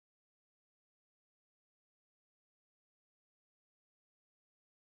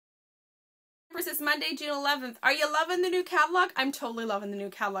It's Monday, June 11th. Are you loving the new catalog? I'm totally loving the new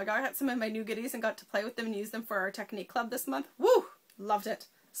catalog. I got some of my new goodies and got to play with them and use them for our Technique Club this month. Woo! Loved it.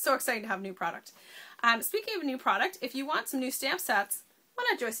 So exciting to have new product. Speaking of a new product, if you want some new stamp sets, why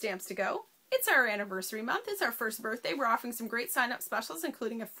not join Stamps to Go? It's our anniversary month. It's our first birthday. We're offering some great sign-up specials,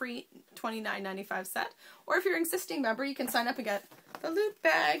 including a free $29.95 set. Or if you're an existing member, you can sign up and get the loot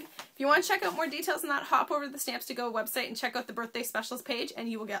bag. If you want to check out more details on that, hop over to the Stamps to Go website and check out the birthday specials page, and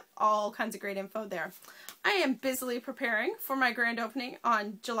you will get all kinds of great info there. I am busily preparing for my grand opening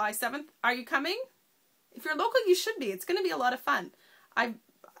on July 7th. Are you coming? If you're local, you should be. It's going to be a lot of fun.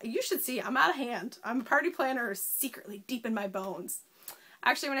 You should see, I'm out of hand. I'm a party planner secretly deep in my bones.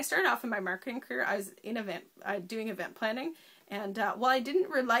 Actually, when I started off in my marketing career, I was in doing event planning. And while I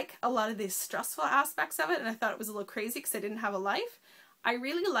didn't really like a lot of the stressful aspects of it, and I thought it was a little crazy because I didn't have a life, I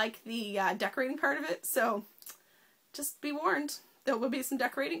really like the decorating part of it. So just be warned, there will be some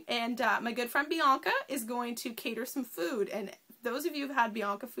decorating. And my good friend Bianca is going to cater some food. And those of you who've had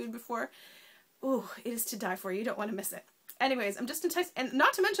Bianca food before, ooh, it is to die for. You don't want to miss it. Anyways, I'm just enticed. And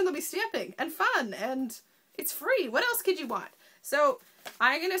not to mention there'll be stamping and fun. And it's free. What else could you want? So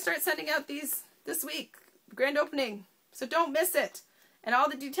I'm going to start sending out these this week, grand opening, so don't miss it. And all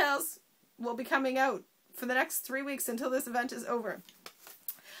the details will be coming out for the next 3 weeks until this event is over.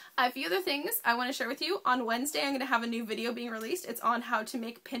 A few other things I want to share with you. On Wednesday, I'm going to have a new video being released. It's on how to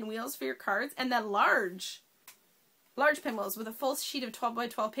make pinwheels for your cards, and then large pinwheels with a full sheet of 12 by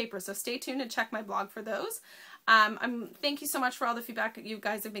 12 paper. So stay tuned and check my blog for those. Thank you so much for all the feedback that you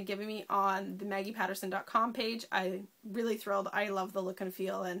guys have been giving me on the MaggiePatterson.com page. I'm really thrilled. I love the look and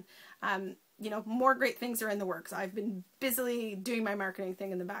feel, and you know, more great things are in the works. I've been busily doing my marketing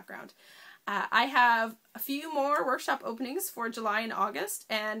thing in the background. I have a few more workshop openings for July and August,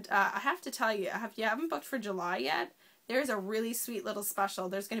 and I have to tell you, if you haven't booked for July yet, there's a really sweet little special.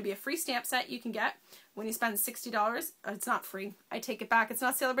 There's going to be a free stamp set you can get when you spend $60. It's not free. I take it back. It's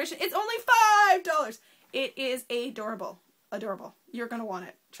not celebration. It's only $5. It is adorable. Adorable. You're going to want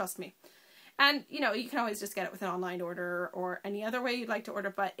it. Trust me. And, you know, you can always just get it with an online order or any other way you'd like to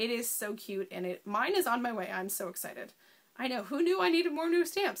order, but it is so cute, and mine is on my way. I'm so excited. I know, who knew I needed more new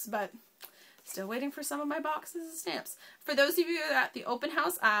stamps, but still waiting for some of my boxes of stamps. For those of you at the open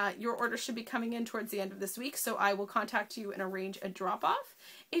house, your order should be coming in towards the end of this week, so I will contact you and arrange a drop-off.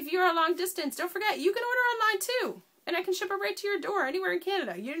 If you're a long distance, don't forget, you can order online too, and I can ship it right to your door anywhere in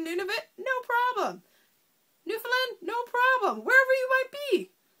Canada. You're in Nunavut? No problem. Newfoundland? No problem. Wherever you might be.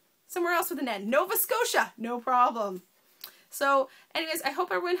 Somewhere else with an N. Nova Scotia? No problem. So, anyways, I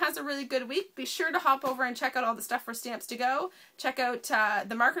hope everyone has a really good week. Be sure to hop over and check out all the stuff for Stamps to Go. Check out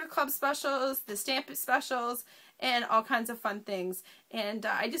the Marketer Club specials, the Stamp specials, and all kinds of fun things. And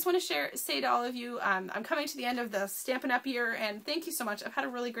I just want to say to all of you, I'm coming to the end of the Stampin' Up! Year, and thank you so much. I've had a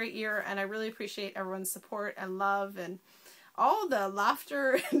really great year, and I really appreciate everyone's support and love and all the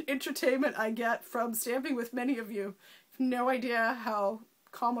laughter and entertainment I get from stamping with many of you. No idea how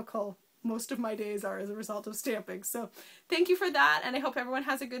comical most of my days are as a result of stamping. So thank you for that, and I hope everyone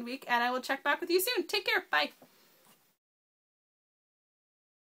has a good week, and I will check back with you soon. Take care. Bye.